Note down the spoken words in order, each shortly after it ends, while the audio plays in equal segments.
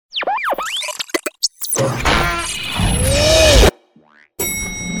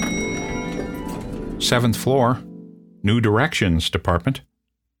Seventh floor, New Directions Department.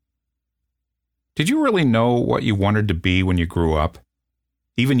 Did you really know what you wanted to be when you grew up?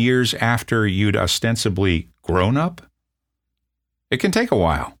 Even years after you'd ostensibly grown up? It can take a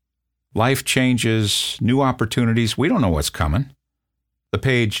while. Life changes, new opportunities, we don't know what's coming. The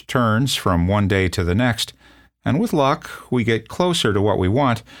page turns from one day to the next, and with luck, we get closer to what we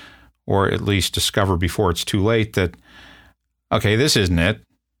want, or at least discover before it's too late that, okay, this isn't it.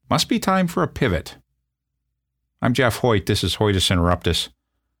 Must be time for a pivot. I'm Jeff Hoyt. This is Hoytus Interruptus.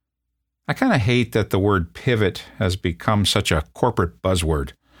 I kind of hate that the word pivot has become such a corporate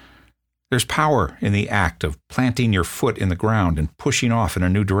buzzword. There's power in the act of planting your foot in the ground and pushing off in a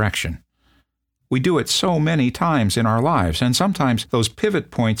new direction. We do it so many times in our lives, and sometimes those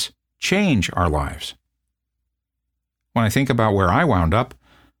pivot points change our lives. When I think about where I wound up,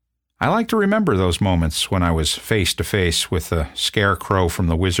 I like to remember those moments when I was face to face with the scarecrow from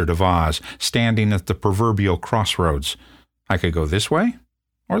The Wizard of Oz, standing at the proverbial crossroads. I could go this way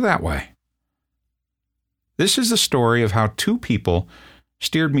or that way. This is the story of how two people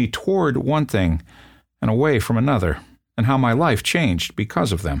steered me toward one thing and away from another, and how my life changed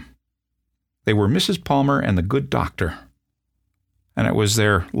because of them. They were Mrs. Palmer and the Good Doctor. And it was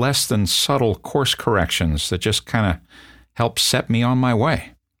their less than subtle course corrections that just kind of helped set me on my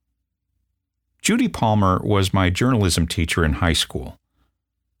way. Judy Palmer was my journalism teacher in high school.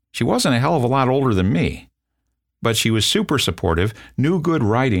 She wasn't a hell of a lot older than me, but she was super supportive, knew good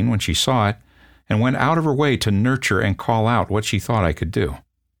writing when she saw it, and went out of her way to nurture and call out what she thought I could do.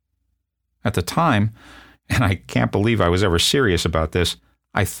 At the time, and I can't believe I was ever serious about this,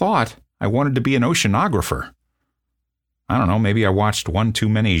 I thought I wanted to be an oceanographer. I don't know, maybe I watched one too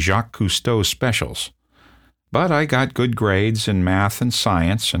many Jacques Cousteau specials. But I got good grades in math and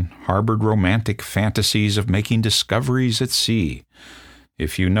science and harbored romantic fantasies of making discoveries at sea.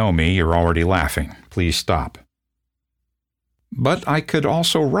 If you know me, you're already laughing. Please stop. But I could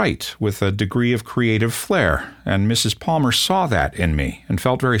also write with a degree of creative flair, and Mrs. Palmer saw that in me and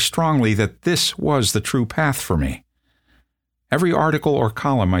felt very strongly that this was the true path for me. Every article or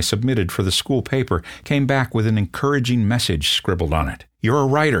column I submitted for the school paper came back with an encouraging message scribbled on it. You're a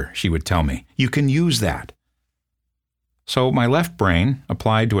writer, she would tell me. You can use that. So my left brain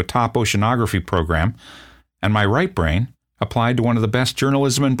applied to a top oceanography program, and my right brain applied to one of the best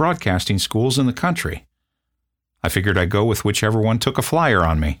journalism and broadcasting schools in the country. I figured I'd go with whichever one took a flyer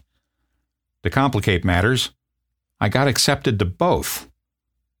on me. To complicate matters, I got accepted to both.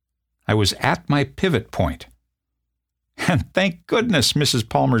 I was at my pivot point. And thank goodness Mrs.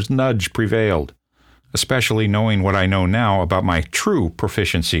 Palmer's nudge prevailed, especially knowing what I know now about my true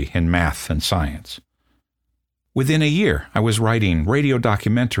proficiency in math and science. Within a year, I was writing radio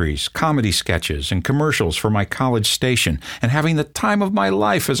documentaries, comedy sketches, and commercials for my college station, and having the time of my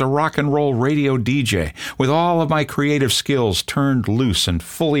life as a rock and roll radio DJ, with all of my creative skills turned loose and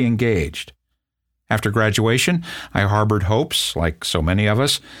fully engaged. After graduation, I harbored hopes, like so many of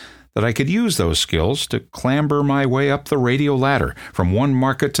us, that I could use those skills to clamber my way up the radio ladder, from one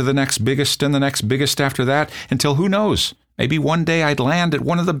market to the next biggest and the next biggest after that, until who knows, maybe one day I'd land at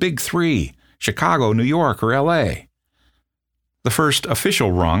one of the big three, Chicago, New York, or L.A. The first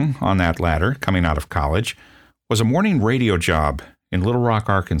official rung on that ladder, coming out of college, was a morning radio job in Little Rock,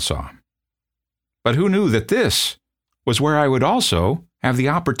 Arkansas. But who knew that this was where I would also have the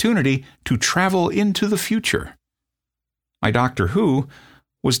opportunity to travel into the future? My Doctor Who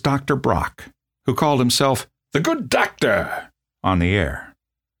was Dr. Brock, who called himself the Good Doctor on the air.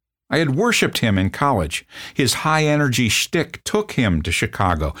 I had worshipped him in college. His high-energy shtick took him to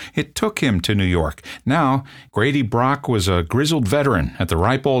Chicago. It took him to New York. Now, Grady Brock was a grizzled veteran at the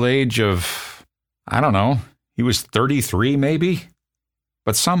ripe old age of, I don't know, he was 33 maybe?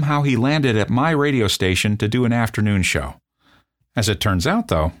 But somehow he landed at my radio station to do an afternoon show. As it turns out,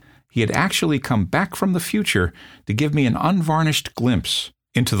 though, he had actually come back from the future to give me an unvarnished glimpse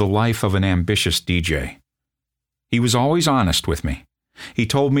into the life of an ambitious DJ. He was always honest with me. He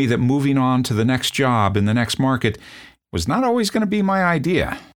told me that moving on to the next job in the next market was not always going to be my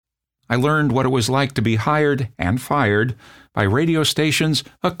idea. I learned what it was like to be hired and fired by radio stations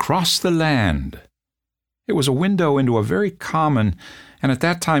across the land. It was a window into a very common, and at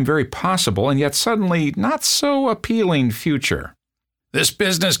that time very possible, and yet suddenly not so appealing future. "This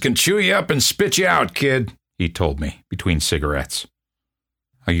business can chew you up and spit you out, kid," he told me between cigarettes.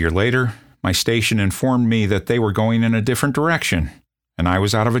 A year later, my station informed me that they were going in a different direction, and I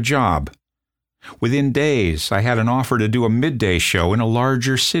was out of a job. Within days, I had an offer to do a midday show in a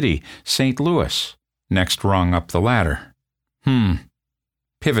larger city, St. Louis, next rung up the ladder.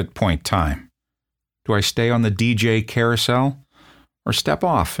 Pivot point time. Do I stay on the DJ carousel or step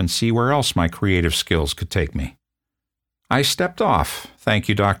off and see where else my creative skills could take me? I stepped off, thank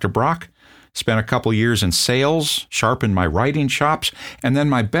you, Dr. Brock. Spent a couple years in sales, sharpened my writing chops, and then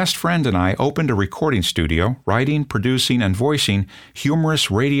my best friend and I opened a recording studio, writing, producing, and voicing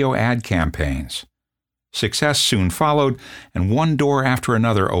humorous radio ad campaigns. Success soon followed, and one door after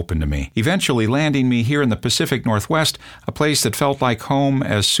another opened to me, eventually landing me here in the Pacific Northwest, a place that felt like home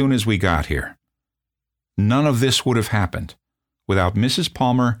as soon as we got here. None of this would have happened without Mrs.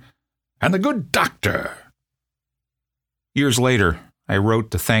 Palmer and the good doctor. Years later, I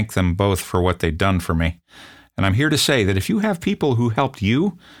wrote to thank them both for what they'd done for me, and I'm here to say that if you have people who helped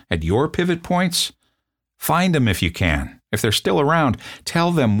you at your pivot points, find them if you can. If they're still around,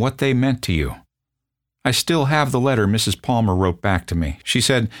 tell them what they meant to you. I still have the letter Mrs. Palmer wrote back to me. She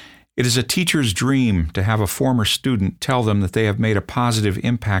said, "It is a teacher's dream to have a former student tell them that they have made a positive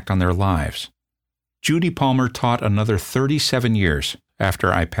impact on their lives." Judy Palmer taught another 37 years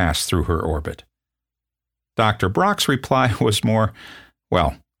after I passed through her orbit. Dr. Brock's reply was more,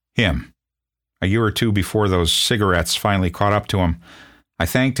 well, him. A year or two before those cigarettes finally caught up to him, I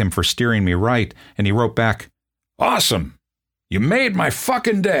thanked him for steering me right, and he wrote back, "Awesome! You made my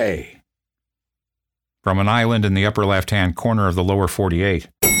fucking day!" From an island in the upper left-hand corner of the lower 48.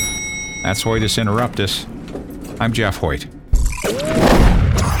 That's Hoytus Interruptus. I'm Jeff Hoyt.